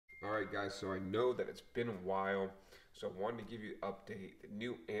Alright guys, so I know that it's been a while, so I wanted to give you an update. The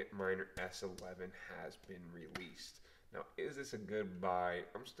new Antminer S11 has been released. Now, is this a good buy?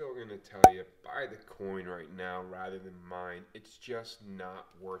 I'm still going to tell you, buy the coin right now rather than mine. It's just not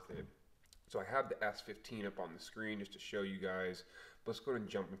worth it. So I have the S15 up on the screen just to show you guys, but let's go ahead and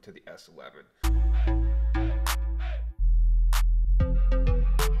jump into the S11.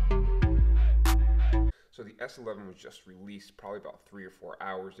 So the S11 was just released probably about 3 or 4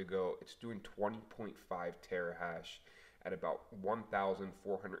 hours ago. It's doing 20.5 terahash at about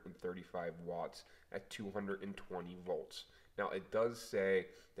 1,435 watts at 220 volts. Now it does say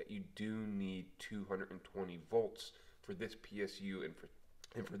that you do need 220 volts for this PSU and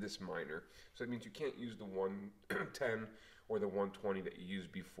for this miner. So it means you can't use the 110 or the 120 that you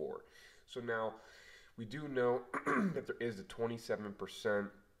used before. So now we do know that there is a 27%.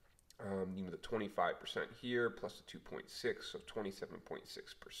 The 25% here plus the 2.6, so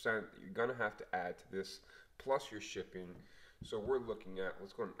 27.6% that you're gonna have to add to this, plus your shipping. So we're looking at,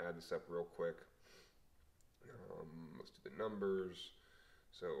 let's go and add this up real quick. Let's do the numbers.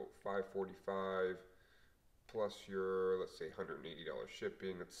 So 545 plus your, let's say $180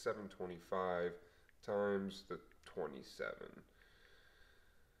 shipping. That's 725 times the 27.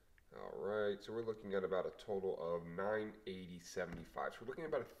 All right, so we're looking at about a total of $980.75. So we're looking at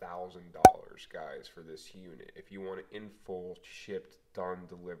about $1,000, guys, for this unit. If you want it in full, shipped, done,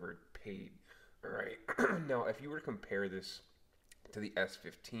 delivered, paid. All right. Now, if you were to compare this to the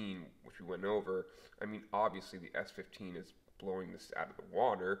S15, which we went over, I mean, obviously the S15 is blowing this out of the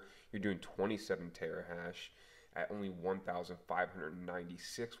water. You're doing 27 terahash at only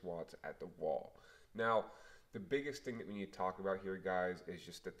 1,596 watts at the wall. Now, the biggest thing that we need to talk about here, guys, is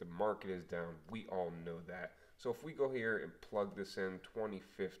just that the market is down. We all know that. So if we go here and plug this in,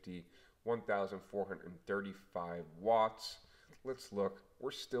 2050, 1,435 watts, let's look.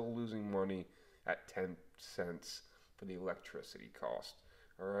 We're still losing money at 10 cents for the electricity cost.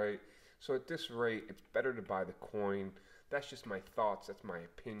 All right. So at this rate, it's better to buy the coin. That's just my thoughts. That's my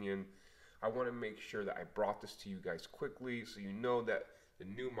opinion. I want to make sure that I brought this to you guys quickly so you know that the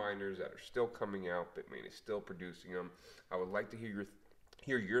new miners that are still coming out, Bitmain is still producing them. I would like to hear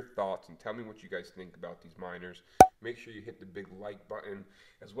your thoughts and tell me what you guys think about these miners. Make sure you hit the big like button,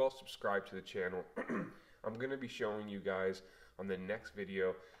 as well as subscribe to the channel. I'm going to be showing you guys on the next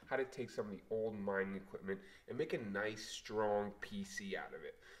video how to take some of the old mining equipment and make a nice, strong PC out of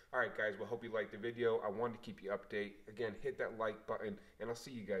it. Alright guys, well, hope you liked the video. I wanted to keep you updated. Again, hit that like button, and I'll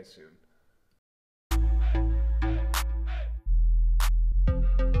see you guys soon.